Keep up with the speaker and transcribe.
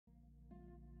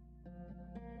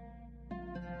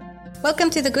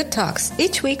Welcome to The Good Talks.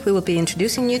 Each week we will be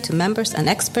introducing you to members and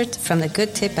experts from the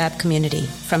Good Tip app community,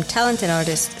 from talented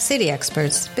artists, city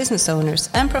experts, business owners,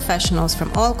 and professionals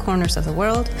from all corners of the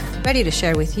world, ready to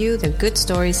share with you their good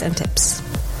stories and tips.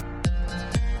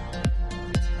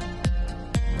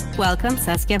 Welcome,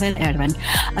 Saskia van Erwen,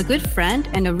 a good friend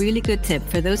and a really good tip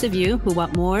for those of you who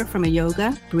want more from a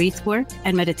yoga, breathwork,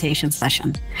 and meditation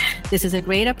session. This is a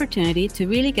great opportunity to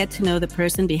really get to know the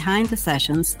person behind the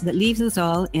sessions that leaves us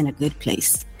all in a good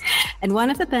place. And one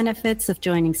of the benefits of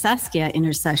joining Saskia in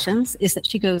her sessions is that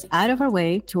she goes out of her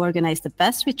way to organize the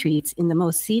best retreats in the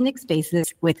most scenic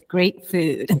spaces with great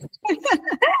food.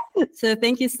 So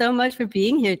thank you so much for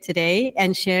being here today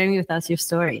and sharing with us your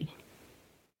story.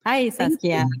 Hi,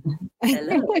 Saskia.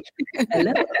 Hello.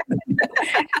 Hello.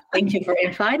 Thank you for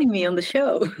inviting me on the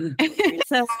show.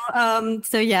 So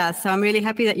I'm really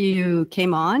happy that you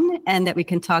came on and that we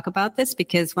can talk about this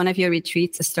because one of your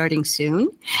retreats is starting soon,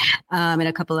 in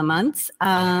a couple of months.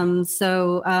 I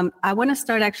want to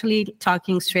start actually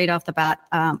talking straight off the bat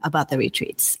about the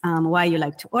retreats, why you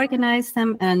like to organize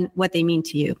them and what they mean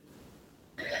to you.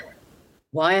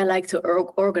 Why I like to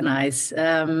organize?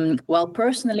 Well,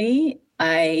 personally,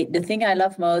 the thing I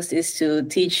love most is to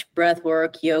teach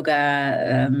breathwork,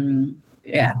 yoga,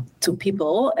 to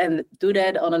people and do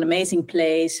that on an amazing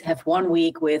place. Have 1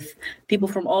 week with people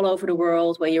from all over the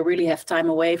world where you really have time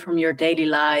away from your daily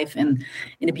life and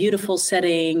in a beautiful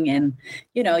setting. And,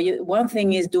 one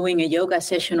thing is doing a yoga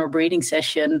session or breathing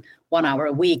session 1 hour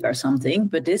a week or something.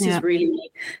 But this is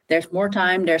really, there's more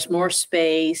time, there's more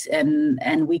space.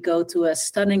 And we go to a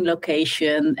stunning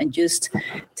location and just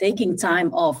taking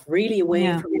time off really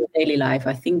away from your daily life.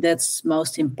 I think that's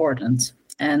most important.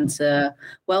 And,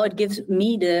 it gives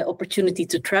me the opportunity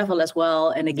to travel as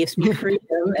well. And it gives me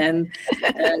freedom. and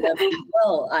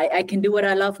I can do what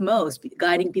I love most,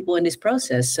 guiding people in this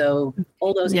process. So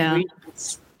all those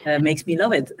ingredients makes me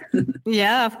love it.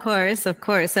 Yeah, of course. So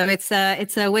it's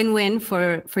a win-win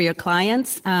for your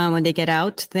clients when they get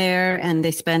out there and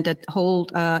they spend a whole,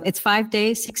 it's 5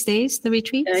 days, 6 days, the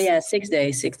retreat? 6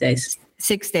 days.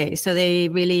 6 days. So they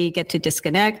really get to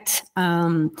disconnect.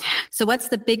 So what's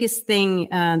the biggest thing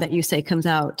that you say comes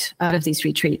out of these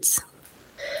retreats?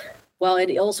 Well,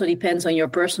 it also depends on your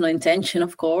personal intention,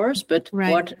 of course, but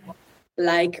what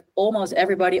like almost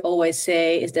everybody always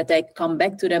say is that they come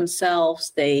back to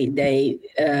themselves. They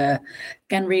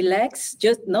can relax,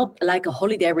 just not like a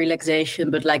holiday relaxation,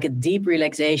 but like a deep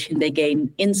relaxation. They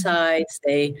gain insights.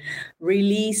 They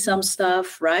release some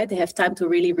stuff, right? They have time to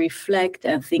really reflect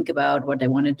and think about what they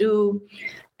want to do.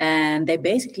 And they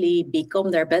basically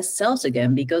become their best selves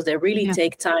again because they really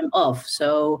take time off.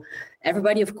 So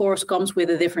everybody, of course, comes with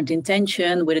a different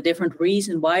intention, with a different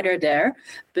reason why they're there,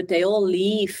 but they all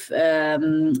leave,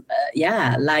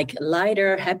 like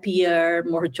lighter, happier,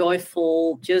 more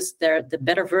joyful, just the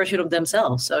better version of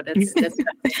themselves. So that's kind of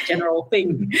the general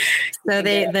thing. So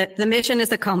the mission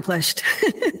is accomplished.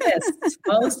 Yes,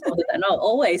 most of the time. No,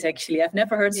 always actually. I've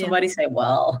never heard somebody say,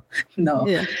 "Well, no."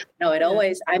 Yeah. No, it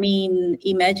always. I mean,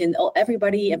 imagine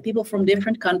everybody and people from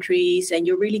different countries, and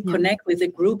you really connect with the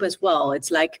group as well. It's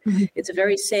like. It's a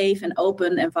very safe and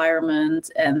open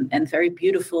environment and very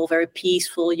beautiful, very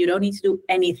peaceful. You don't need to do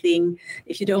anything.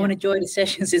 If you don't want to join the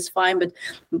sessions, it's fine. But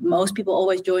most people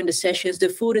always join the sessions. The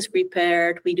food is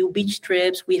prepared. We do beach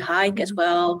trips. We hike as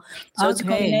well. So it's a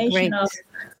combination of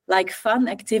like fun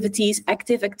activities,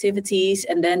 active activities,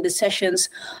 and then the sessions,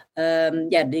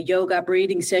 the yoga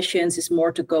breathing sessions is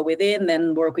more to go within,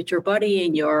 then work with your body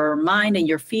and your mind and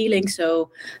your feelings.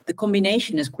 So the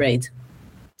combination is great.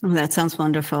 Oh, that sounds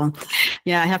wonderful.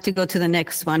 Yeah, I have to go to the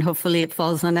next one. Hopefully it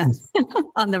falls on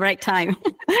on the right time.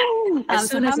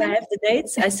 As soon as I have the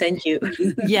dates, I send you.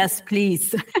 Yes,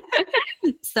 please.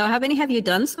 So how many have you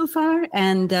done so far?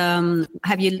 And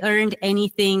have you learned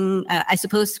anything? I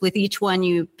suppose with each one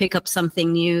you pick up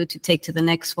something new to take to the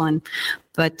next one.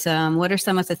 But what are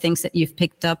some of the things that you've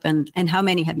picked up and how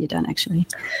many have you done actually?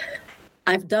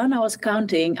 I was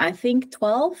counting, I think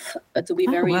 12 to be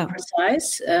very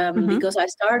precise, because I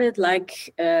started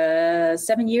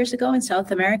 7 years ago in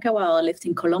South America while I lived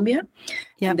in Colombia.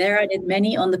 Yep. And there I did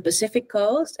many on the Pacific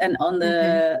coast and on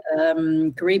the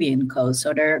Caribbean coast.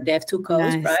 So they have two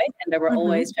coasts, right? And they were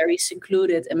always very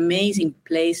secluded, amazing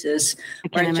places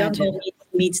where jungle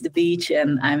meets the beach.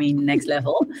 And I mean, next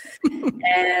level.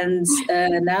 And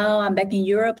now I'm back in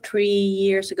Europe. 3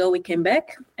 years ago, we came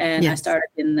back and I started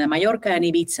in Mallorca and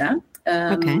Ibiza.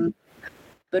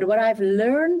 But what I've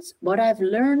learned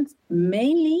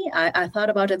mainly, I thought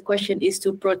about that question, is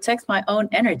to protect my own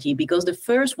energy, because the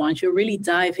first ones you really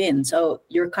dive in. So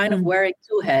you're kind of wearing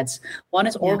two hats. One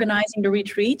is organizing the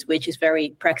retreat, which is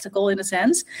very practical in a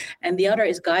sense. And the other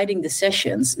is guiding the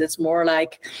sessions. That's more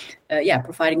like,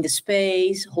 providing the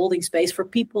space, holding space for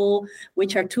people,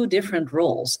 which are two different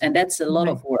roles. And that's a lot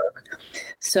of work.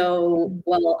 So,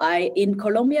 in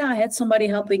Colombia, I had somebody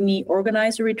helping me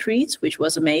organize the retreats, which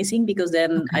was amazing, because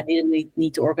then I didn't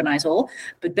need to organize all.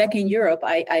 But back in Europe,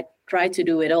 I tried to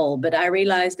do it all. But I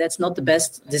realized that's not the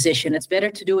best decision. It's better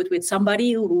to do it with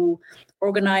somebody who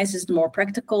organizes the more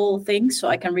practical things, so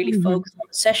I can really focus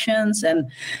on sessions. And,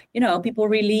 people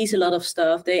release a lot of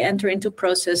stuff. They enter into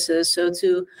processes. So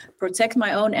to protect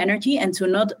my own energy and to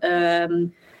not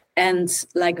end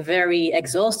like very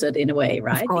exhausted in a way,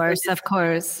 right? Of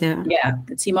course. Yeah. Yeah,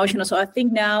 it's emotional. So I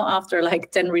think now, after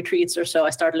like 10 retreats or so, I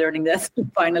start learning that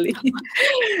finally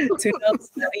to not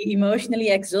be emotionally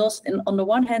exhausted. And on the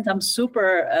one hand, I'm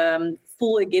super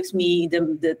full. It gives me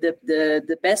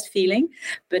the best feeling.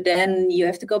 But then you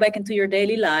have to go back into your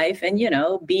daily life and,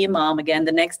 be a mom again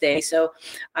the next day. So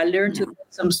I learned to get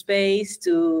some space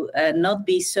to not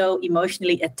be so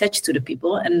emotionally attached to the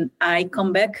people. And I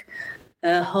come back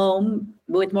home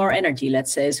with more energy,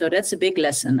 let's say. So that's a big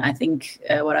lesson, I think,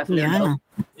 what I've learned over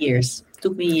years.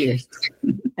 Took me years.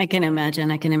 I can imagine.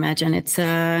 It's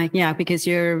because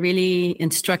you're really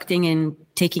instructing and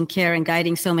taking care and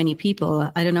guiding so many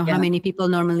people. I don't know how many people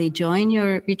normally join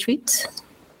your retreats.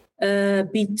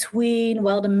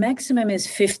 The maximum is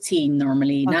 15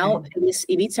 normally. Okay. Now, this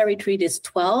Ibiza retreat is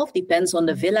 12, depends on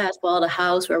the villa as well, the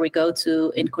house where we go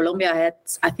to. In Colombia, I had,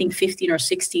 I think, 15 or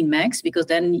 16 max, because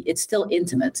then it's still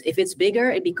intimate. If it's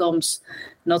bigger, it becomes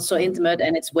not so intimate,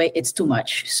 and it's too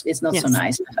much. It's not so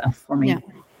nice for me. Yeah.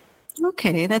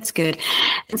 Okay, that's good.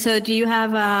 And so do you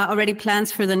have already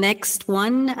plans for the next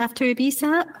one after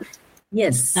Ibiza?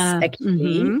 Yes,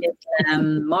 actually, it's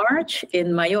March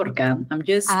in Mallorca. I'm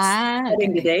just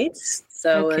setting the dates.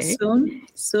 So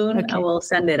soon I will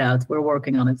send it out. We're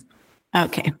working on it.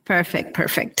 Okay, perfect.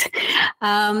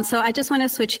 So I just want to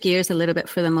switch gears a little bit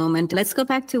for the moment. Let's go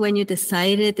back to when you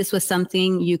decided this was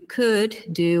something you could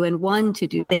do and want to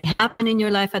do. Did it happen in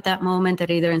your life at that moment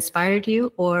that either inspired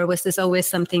you, or was this always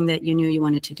something that you knew you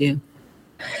wanted to do?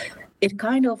 It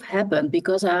kind of happened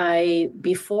because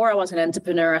before I was an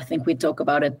entrepreneur, I think we talk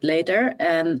about it later.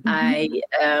 And I,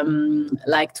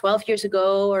 like 12 years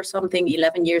ago or something,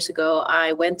 11 years ago,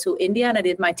 I went to India and I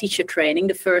did my teacher training,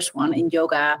 the first one in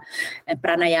yoga and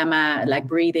pranayama, like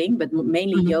breathing, but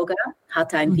mainly yoga,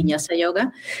 hatha and vinyasa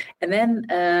yoga. And then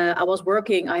I was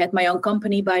working, I had my own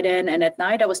company by then. And at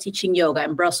night I was teaching yoga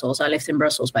in Brussels. I lived in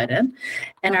Brussels by then.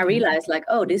 And I realized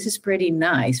this is pretty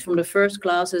nice. From the first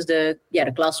classes, the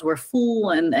classes were full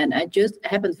and it just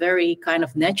happened very kind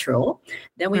of natural.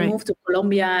 Then we moved to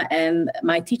Colombia and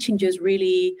my teaching just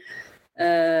really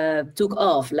took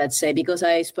off, let's say, because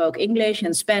I spoke English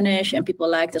and Spanish and people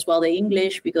liked as well the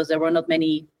English because there were not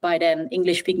many by then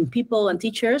English speaking people and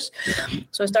teachers.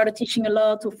 So I started teaching a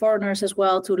lot to foreigners as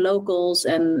well, to locals.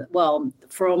 And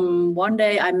from one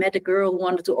day I met a girl who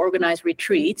wanted to organize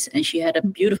retreats and she had a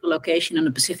beautiful location on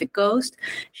the Pacific coast.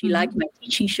 She liked my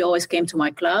teaching. She always came to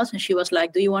my class and she was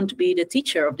like, "Do you want to be the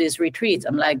teacher of this retreat?"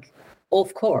 I'm like,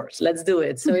 "Of course, let's do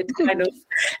it." So it kind of,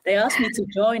 they asked me to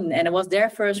join and it was their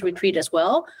first retreat as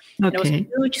well. And it was a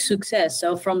huge success.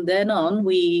 So from then on,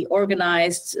 we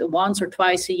organized once or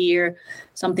twice a year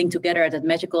something together at that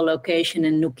magical location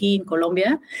in Nuquí in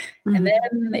Colombia. And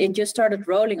then it just started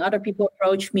rolling. Other people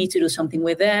approached me to do something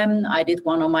with them. I did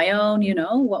one on my own,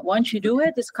 once you do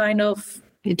it, it's kind of...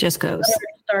 It just goes.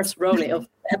 It starts rolling,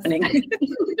 happening.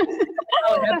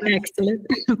 Excellent.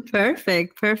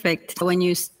 Perfect. When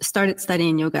you started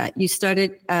studying yoga, you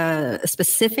started a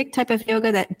specific type of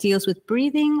yoga that deals with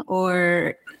breathing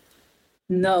or...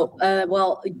 No,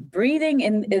 breathing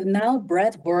in now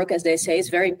breath work, as they say, is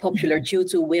very popular due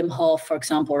to Wim Hof, for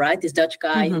example, right? This Dutch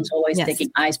guy who's always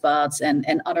taking ice baths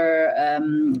and other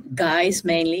guys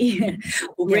mainly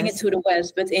who bring it to the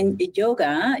West. But in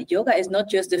yoga is not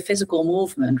just the physical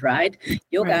movement, right?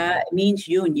 Yoga means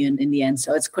union in the end.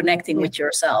 So it's connecting with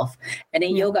yourself. And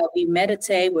in yoga, we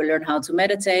meditate, we learn how to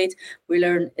meditate.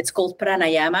 It's called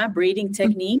pranayama, breathing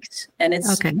techniques. And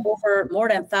it's over more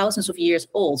than thousands of years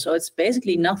old. So it's basically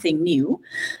nothing new.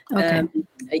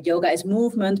 Yoga is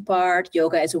movement part.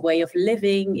 Yoga is a way of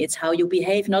living. It's how you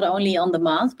behave, not only on the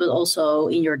mat, but also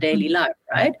in your daily life,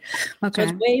 right? So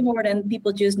it's way more than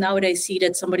people just nowadays see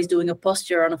that somebody's doing a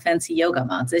posture on a fancy yoga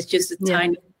mat. It's just a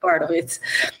tiny part of it.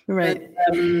 Right.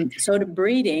 But, so the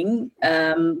breathing,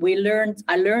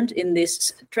 I learned in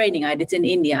this training I did in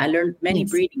India, I learned many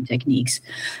breathing techniques.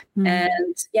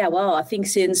 And I think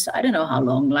since, I don't know how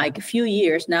long, like a few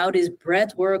years now, this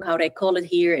breath work, how they call it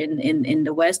here in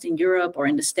the West, in Europe or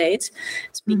in the States,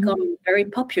 it's become very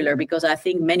popular because I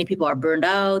think many people are burned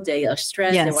out, they are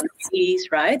stressed, they want to release,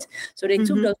 right? So they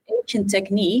took those ancient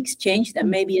techniques, changed them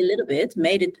maybe a little bit,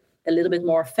 made it a little bit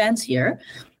more fancier.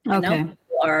 And now people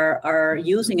are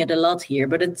using it a lot here,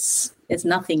 but it's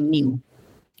nothing new.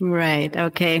 Right.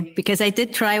 Okay. Because I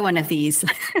did try one of these.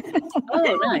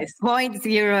 Oh, nice.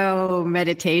 0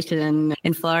 meditation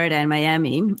in Florida and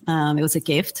Miami. It was a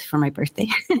gift for my birthday.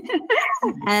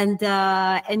 And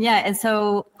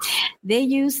so they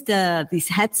used these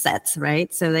headsets,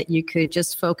 right? So that you could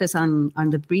just focus on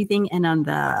the breathing and on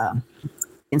the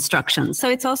instructions. So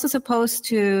it's also supposed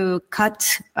to cut,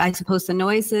 I suppose, the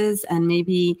noises and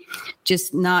maybe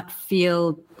just not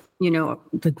feel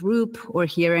the group or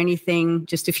hear anything,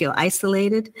 just to feel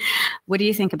isolated. What do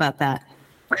you think about that?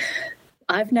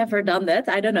 I've never done that.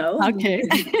 I don't know. Okay.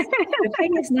 The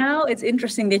thing is, now it's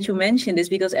interesting that you mentioned this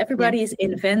because everybody is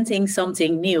inventing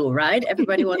something new, right?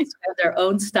 Everybody wants to have their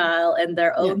own style and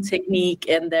their own technique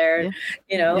and their,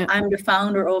 I'm the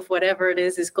founder of whatever it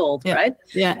is called, right?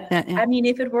 Yeah. I mean,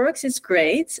 if it works, it's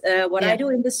great. What I do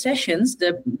in the sessions,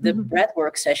 the breath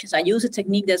work sessions, I use a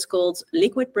technique that's called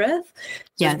liquid breath.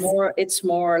 So it's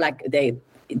more like they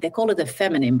call it a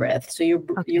feminine breath. So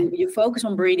you focus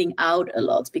on breathing out a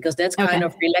lot because that's kind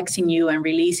of relaxing you and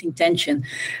releasing tension.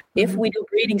 If we do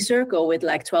breathing circle with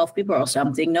like 12 people or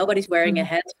something, nobody's wearing a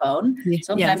headphone.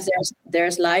 Sometimes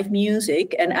there's live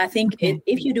music. And I think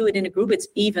if you do it in a group, it's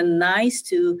even nice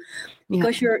to,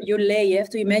 because you have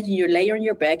to imagine you lay on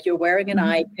your back, you're wearing an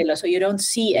eye pillow, so you don't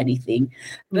see anything.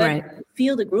 But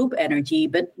feel the group energy,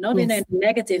 but not in a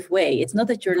negative way. It's not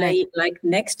that you're laying like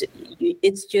next to you.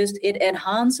 It's just, it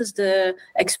enhances the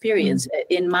experience,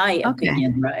 in my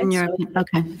opinion, right?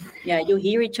 You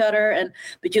hear each other,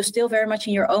 but you're still very much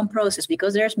in your own process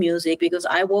because there's music, because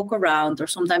I walk around, or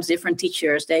sometimes different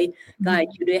teachers, they guide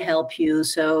you, they help you.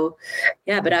 So,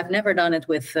 but I've never done it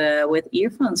with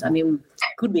earphones. I mean,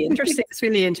 could be interesting. It's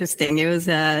really interesting. It was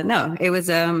it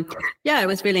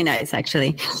was really nice,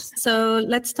 actually. So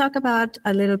let's talk about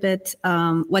a little bit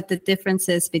what the difference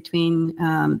is between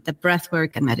the breath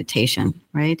work and meditation,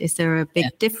 right? Is there a big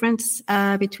difference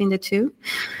between the two?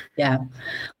 Yeah.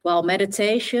 Well,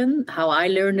 meditation, how I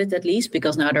learned it at least,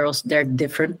 because now there are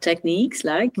different techniques.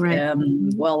 Like,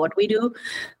 what we do,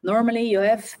 normally you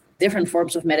have different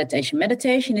forms of meditation.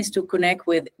 Meditation is to connect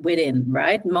within,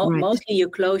 right? Mostly you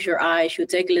close your eyes, you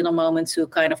take a little moment to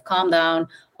kind of calm down.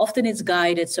 Often it's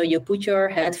guided, so you put your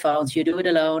headphones, you do it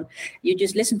alone. You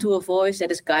just listen to a voice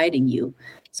that is guiding you.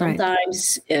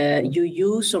 Sometimes you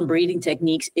use some breathing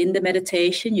techniques in the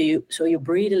meditation. So you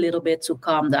breathe a little bit to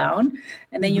calm down,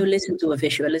 and then you listen to a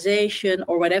visualization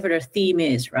or whatever the theme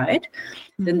is, right?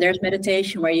 Then there's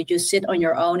meditation where you just sit on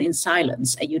your own in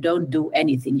silence and you don't do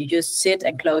anything. You just sit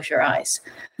and close your eyes.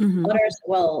 Others,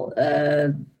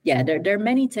 there are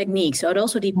many techniques. So it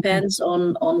also depends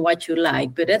on what you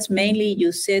like. But that's mainly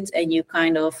you sit and you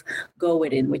kind of go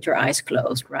within with your eyes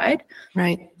closed, right?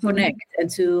 Right. Connect.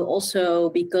 And to also,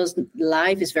 because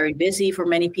life is very busy for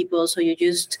many people, so you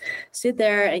just sit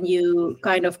there and you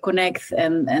kind of connect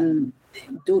and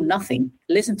do nothing.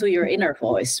 Listen to your inner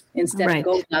voice instead of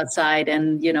going outside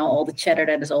and, all the chatter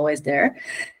that is always there.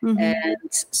 And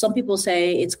some people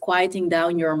say it's quieting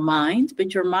down your mind,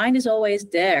 but your mind is always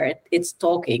there. It's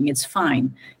talking. It's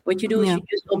fine. What you do is you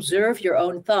just observe your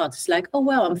own thoughts. It's like, oh,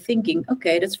 well, I'm thinking,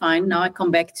 okay, that's fine. Now I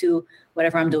come back to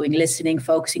whatever I'm doing, listening,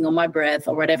 focusing on my breath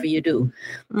or whatever you do.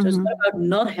 So it's not about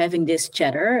not having this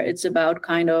chatter. It's about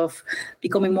kind of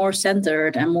becoming more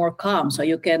centered and more calm. So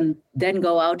you can then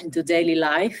go out into daily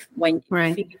life when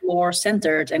you feel more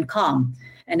centered and calm.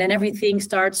 And then everything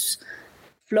starts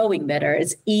flowing better.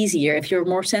 It's easier. If you're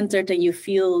more centered and you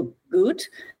feel good,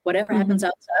 whatever happens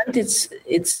outside,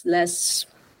 it's less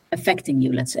affecting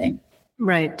you, let's say.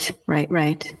 Right.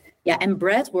 Yeah, and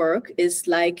breath work is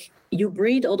like you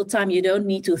breathe all the time. You don't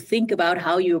need to think about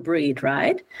how you breathe,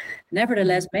 right?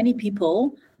 Nevertheless, many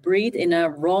people breathe in a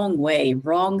wrong way,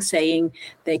 saying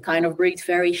they kind of breathe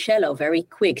very shallow, very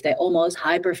quick. They almost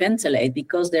hyperventilate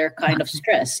because they're kind of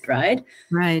stressed, right?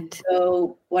 Right.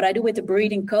 So what I do with the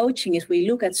breathing coaching is we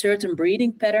look at certain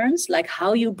breathing patterns, like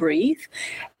how you breathe.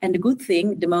 And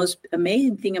the most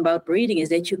amazing thing about breathing is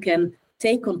that you can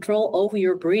take control over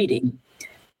your breathing.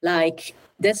 Like,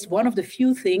 that's one of the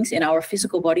few things in our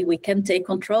physical body we can take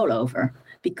control over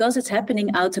because it's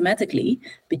happening automatically,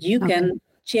 but you can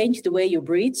change the way you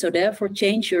breathe. So therefore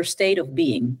change your state of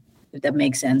being, if that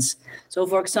makes sense. So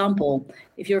for example,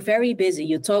 if you're very busy,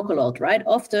 you talk a lot, right?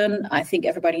 Often, I think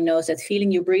everybody knows that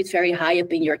feeling you breathe very high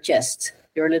up in your chest.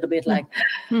 You're a little bit like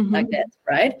that,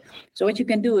 right? So what you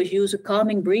can do is use a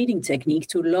calming breathing technique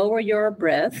to lower your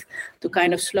breath, to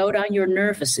kind of slow down your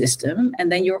nervous system. And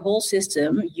then your whole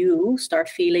system, you start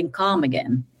feeling calm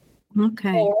again.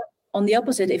 Okay. Or on the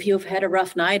opposite, if you've had a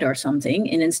rough night or something,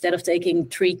 and instead of taking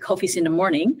 3 coffees in the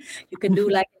morning, you can do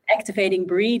like activating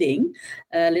breathing,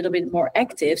 a little bit more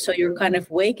active. So you're kind of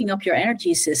waking up your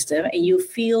energy system and you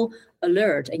feel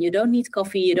alert, and you don't need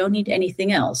coffee, you don't need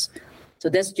anything else. So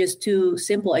that's just 2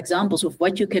 simple examples of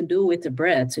what you can do with the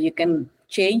breath. So you can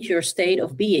change your state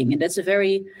of being. And that's a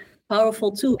very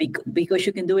powerful tool because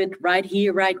you can do it right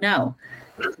here, right now.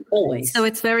 Always. So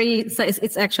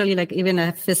it's actually like even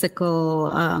a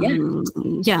physical,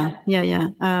 It's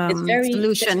very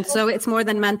solution. physical. So it's more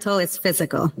than mental, it's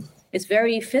physical. It's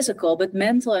very physical, but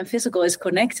mental and physical is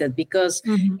connected because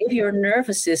if your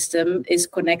nervous system is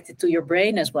connected to your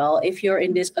brain as well, if you're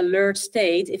in this alert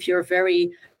state, if you're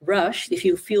very rushed, if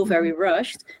you feel very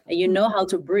rushed and you know how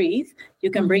to breathe, you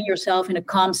can bring yourself in a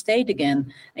calm state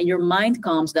again, and your mind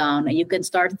calms down and you can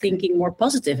start thinking more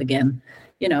positive again.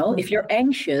 You know, if you're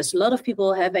anxious, a lot of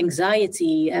people have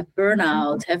anxiety, have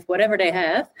burnout, have whatever they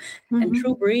have. And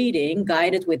through breathing,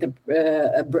 guided with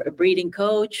a breathing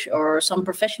coach or some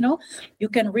professional, you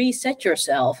can reset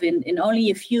yourself in only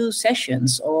a few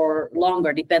sessions or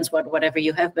longer, depends whatever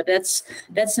you have. But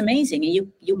that's amazing. And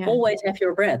you always have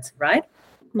your breath, right?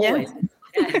 Always.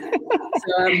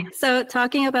 Yeah. So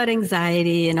talking about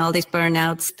anxiety and all these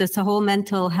burnouts, there's a whole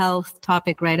mental health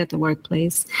topic right at the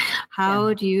workplace.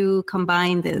 How do you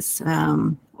combine this?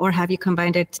 Or have you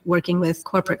combined it working with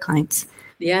corporate clients?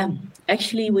 Yeah,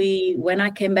 actually, when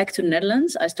I came back to the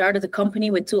Netherlands, I started a company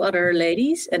with 2 other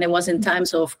ladies, and it was in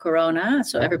times of Corona.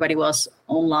 So everybody was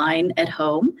online at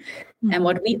home. And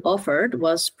what we offered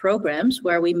was programs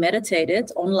where we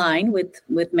meditated online with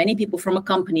many people from a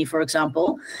company, for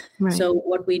example. Right. So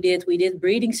what we did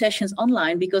breathing sessions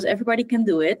online because everybody can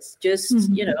do it. Just,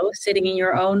 sitting in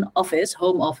your own office,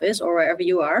 home office, or wherever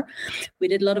you are. We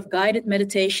did a lot of guided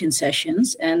meditation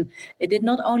sessions, and it did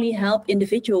not only help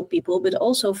individual people, but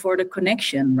also for the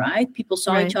connection, right? People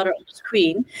saw each other on the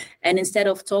screen, and instead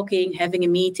of talking, having a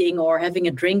meeting or having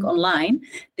a drink online,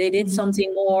 they did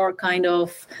something more kind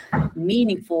of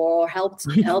meaningful or helped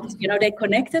they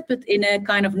connected, but in a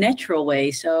kind of natural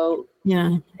way. So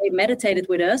they meditated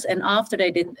with us, and after they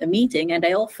did a meeting, and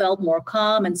they all felt more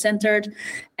calm and centered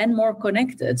and more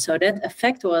connected. So that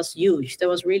effect was huge. That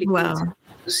was really cool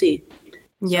to see.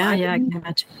 I can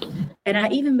imagine. And I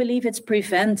even believe it's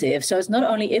preventive. So it's not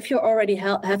only if you already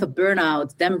have a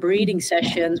burnout, then breathing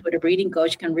sessions with a breathing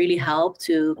coach can really help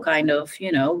to kind of,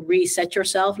 reset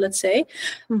yourself, let's say.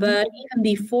 But even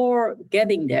before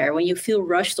getting there, when you feel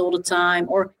rushed all the time,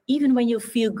 or even when you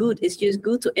feel good, it's just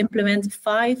good to implement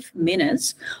 5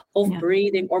 minutes of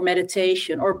breathing or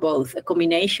meditation or both, a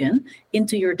combination,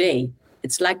 into your day.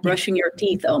 It's like brushing your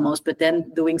teeth almost, but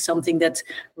then doing something that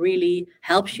really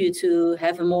helps you to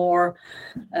have a more,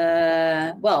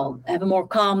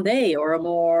 calm day or a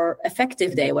more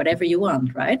effective day, whatever you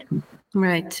want, right?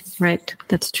 Right.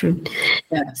 That's true.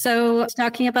 Yeah. So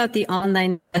talking about the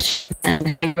online sessions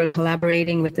and you're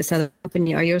collaborating with this other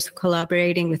company, are you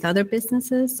collaborating with other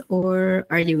businesses, or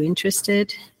are you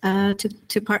interested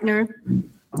to partner?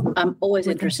 I'm always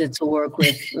interested to work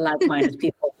with like-minded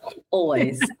people,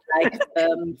 always. Like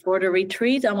for the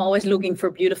retreat, I'm always looking for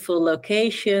beautiful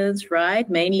locations, right?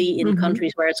 Mainly in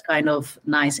countries where it's kind of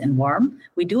nice and warm.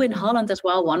 We do in Holland as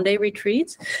well, one-day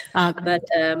retreats, but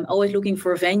always looking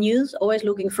for venues, always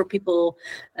looking for people.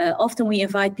 Often we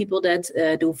invite people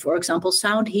that do, for example,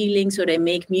 sound healing. So they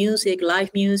make music,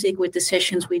 live music with the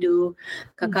sessions we do.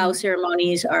 Cacao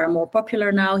ceremonies are more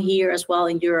popular now here as well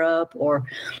in Europe, or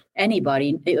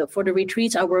anybody. For the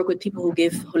retreats, I work with people who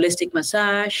give holistic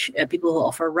massage, people who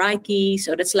offer Reiki.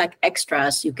 So that's like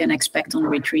extras you can expect on a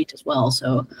retreat as well.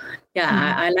 So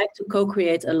I like to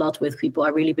co-create a lot with people. I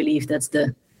really believe that's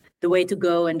the way to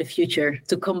go in the future,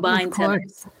 to combine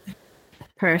talents.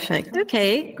 Perfect.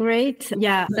 Okay, great.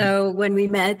 Yeah. So when we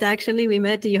met,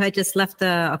 you had just left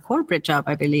a corporate job,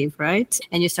 I believe, right?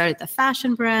 And you started the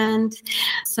fashion brand.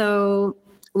 So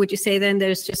would you say then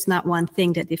there's just not one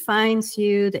thing that defines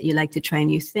you, that you like to try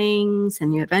new things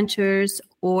and new adventures?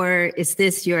 Or is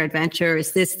this your adventure?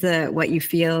 Is this what you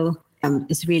feel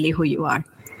is really who you are?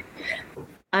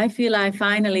 I feel I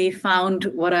finally found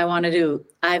what I want to do.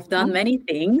 I've done many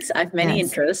things. I've many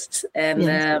interests,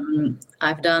 and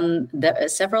I've done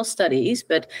several studies.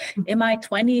 But in my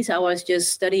 20s, I was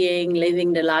just studying,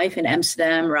 living the life in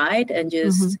Amsterdam, right? And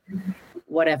just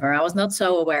whatever. I was not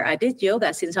so aware. I did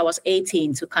yoga since I was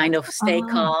 18 to kind of stay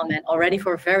calm, and already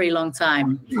for a very long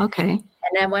time. Okay.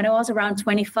 And then when I was around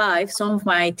 25, some of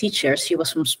my teachers, she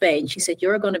was from Spain, she said,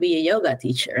 "You're going to be a yoga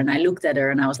teacher." And I looked at her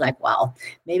and I was like, wow,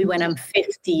 maybe when I'm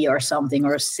 50 or something,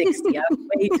 or 60, I have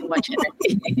way too much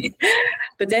energy.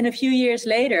 But then a few years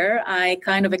later, I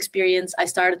kind of I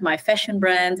started my fashion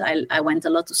brand. I went a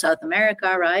lot to South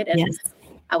America, right? And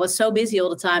I was so busy all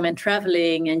the time and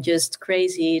traveling and just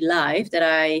crazy life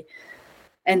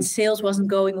and sales wasn't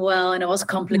going well, and it was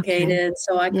complicated.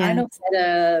 So I kind of had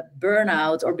a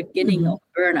burnout, or beginning of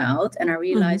burnout. And I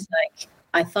realized,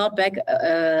 I thought back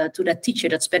to that teacher,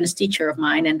 that Spanish teacher of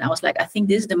mine. And I was like, I think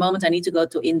this is the moment I need to go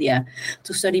to India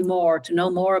to study more, to know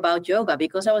more about yoga,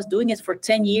 because I was doing it for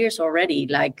 10 years already,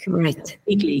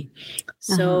 weekly.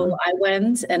 So I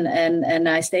went and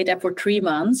I stayed there for 3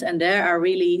 months. And there I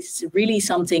really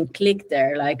something clicked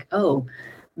there. Like, oh,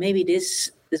 maybe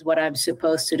this is what I'm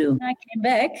supposed to do. And I came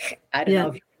back, I don't know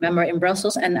if you remember, in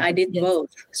Brussels, and I did both.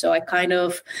 So I kind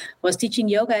of was teaching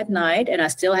yoga at night, and I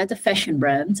still had the fashion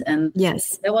brand. And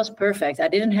that was perfect. I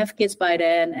didn't have kids by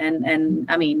then, and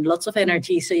I mean, lots of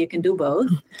energy, so you can do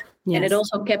both. And it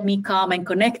also kept me calm and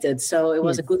connected. So it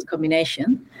was a good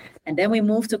combination. And then we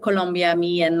moved to Colombia,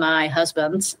 me and my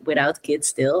husband, without kids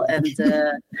still. And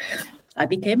I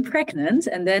became pregnant,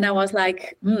 and then I was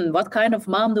like, what kind of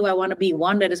mom do I want to be?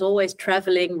 One that is always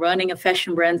traveling, running a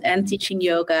fashion brand and teaching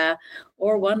yoga,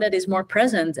 or one that is more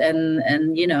present and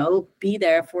be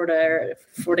there for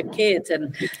the kids.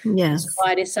 And so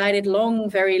I decided,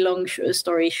 very long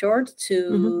story short,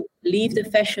 to leave the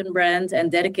fashion brand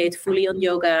and dedicate fully on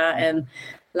yoga. And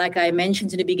like I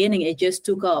mentioned in the beginning, it just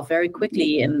took off very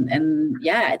quickly. And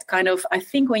it kind of, I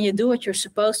think when you do what you're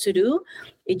supposed to do,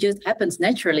 it just happens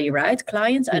naturally, right?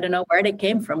 Clients, I don't know where they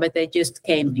came from, but they just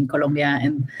came in Colombia.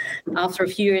 And after a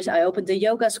few years, I opened a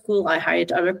yoga school. I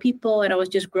hired other people, and I was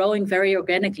just growing very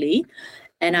organically.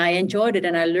 And I enjoyed it,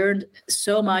 and I learned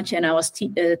so much. And I was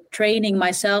training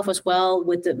myself as well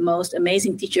with the most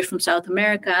amazing teachers from South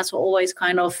America. So always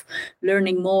kind of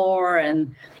learning more,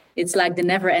 and it's like the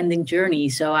never-ending journey.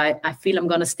 So I feel I'm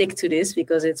going to stick to this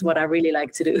because it's what I really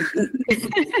like to do.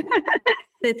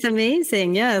 It's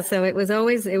amazing. Yeah. So it was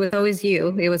always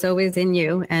you. It was always in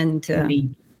you. And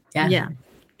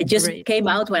it just came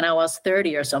out when I was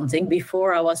 30 or something.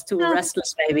 Before, I was too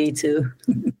restless maybe to.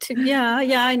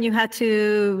 And you had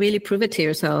to really prove it to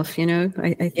yourself,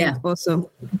 I think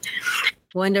also.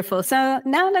 Wonderful. So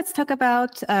now let's talk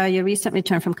about your recent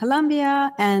return from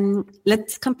Colombia, and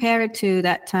let's compare it to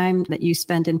that time that you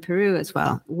spent in Peru as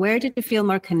well. Where did you feel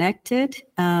more connected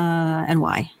and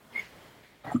why?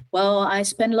 Well, I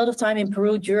spent a lot of time in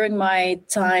Peru during my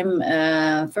time.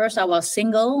 First, I was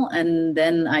single, and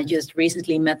then I just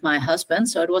recently met my husband.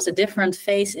 So it was a different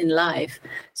phase in life.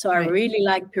 So I really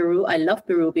like Peru. I love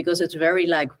Peru because it's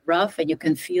very rough, and you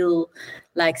can feel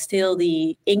still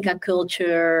the Inca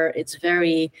culture. It's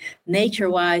very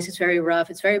nature-wise. It's very rough.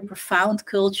 It's very profound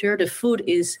culture. The food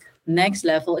is next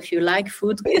level. If you like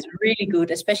food, it's really good,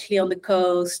 especially on the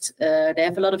coast. They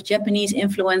have a lot of Japanese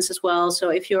influence as well. So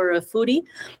if you're a foodie,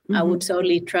 I would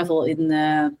totally travel in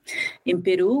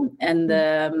Peru. And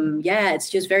it's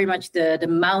just very much the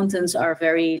mountains are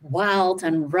very wild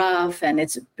and rough, and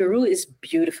Peru is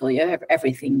beautiful. You have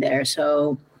everything there.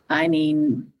 So I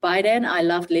mean, by then I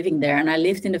loved living there, and I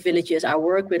lived in the villages. I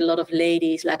worked with a lot of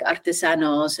ladies like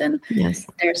artesanos, and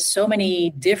there's so many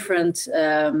different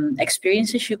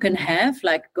experiences you can have,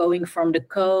 like going from the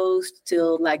coast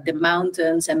till the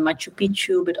mountains and Machu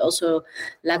Picchu, but also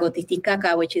Lago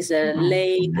Titicaca, which is a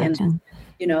lake. And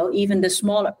even the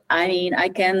smaller, I mean, I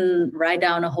can write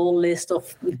down a whole list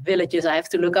of villages I have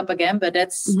to look up again, but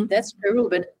that's Peru.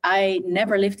 But I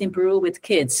never lived in Peru with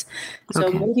kids.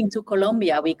 So moving to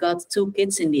Colombia, we got 2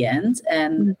 kids in the end.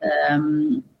 And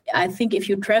I think if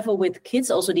you travel with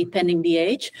kids, also depending the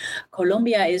age,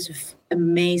 Colombia is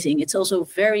amazing. It's also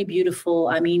very beautiful.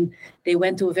 I mean, they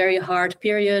went through a very hard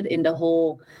period in the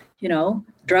whole,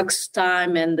 drugs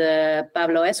time and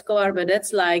Pablo Escobar, but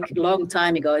that's long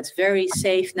time ago. It's very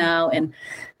safe now. And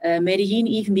Medellin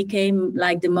even became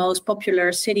the most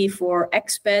popular city for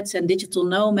expats and digital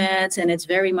nomads. And it's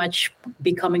very much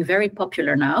becoming very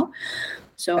popular now.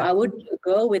 So I would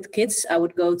go with kids. I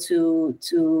would go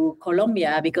to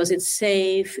Colombia because it's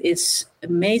safe. It's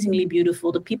amazingly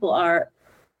beautiful. The people are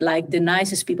like the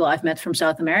nicest people I've met from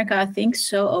South America, I think.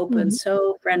 So open,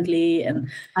 so friendly. And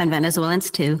Venezuelans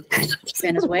too.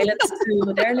 Venezuelans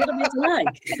too. They're a little bit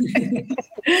alike.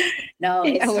 No,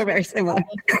 we're very similar.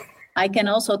 I can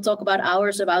also talk about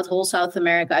hours about whole South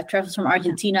America. I've traveled from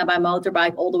Argentina by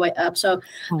motorbike all the way up. So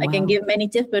I can give many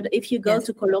tips. But if you go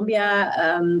to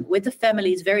Colombia with the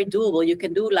family, it's very doable. You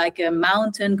can do like a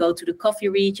mountain, go to the coffee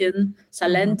region.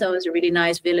 Salento is a really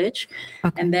nice village.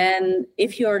 Okay. And then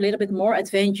if you're a little bit more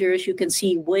adventurous, you can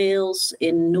see whales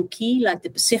in Nuki, like the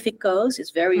Pacific coast.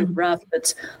 It's very rough,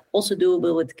 but also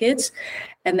doable with kids.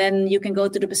 And then you can go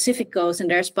to the Pacific coast,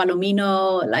 and there's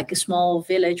Palomino, like a small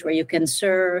village where you can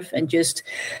surf, and just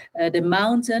the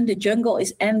mountain, the jungle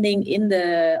is ending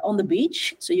on the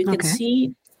beach. So you can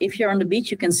see, if you're on the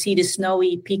beach, you can see the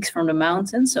snowy peaks from the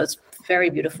mountain. So it's very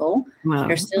beautiful. Wow.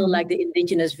 There's still like the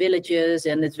indigenous villages,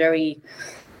 and it's very,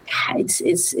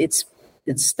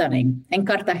 it's stunning. And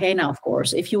Cartagena, of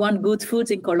course. If you want good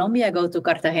food in Colombia, go to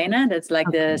Cartagena. That's like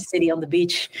the city on the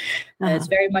beach. It's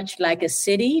very much like a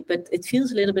city, but it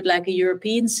feels a little bit like a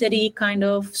European city, kind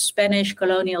of Spanish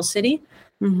colonial city.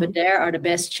 But there are the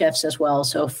best chefs as well.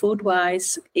 So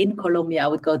food-wise, in Colombia, I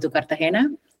would go to Cartagena.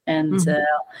 And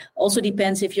also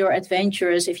depends if you're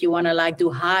adventurous, if you want to like do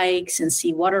hikes and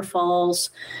see waterfalls,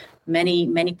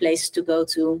 many places to go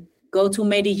to. Go to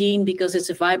Medellin because it's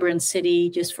a vibrant city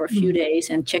just for a few days,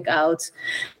 and check out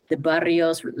the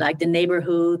barrios, like the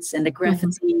neighborhoods and the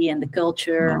graffiti and the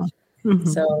culture.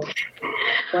 So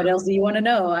what else do you want to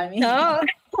know? I mean,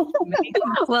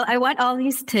 well, I want all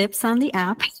these tips on the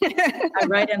app. I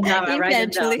write them down.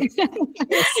 Eventually.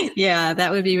 Yeah,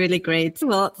 that would be really great.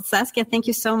 Well, Saskia, thank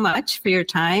you so much for your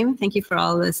time. Thank you for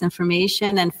all this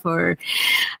information and for,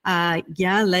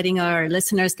 letting our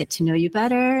listeners get to know you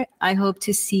better. I hope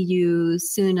to see you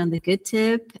soon on the Good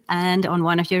Tip and on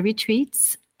one of your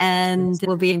retreats. And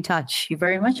we'll be in touch. Thank you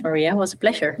very much, Maria. It was a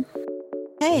pleasure.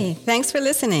 Hey, thanks for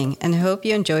listening, and hope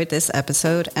you enjoyed this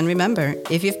episode. And remember,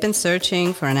 if you've been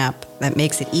searching for an app that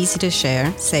makes it easy to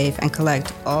share, save, and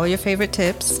collect all your favorite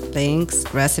tips, links,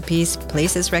 recipes,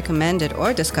 places recommended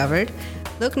or discovered,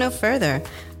 look no further.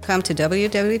 Come to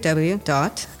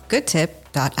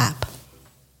www.goodtip.app.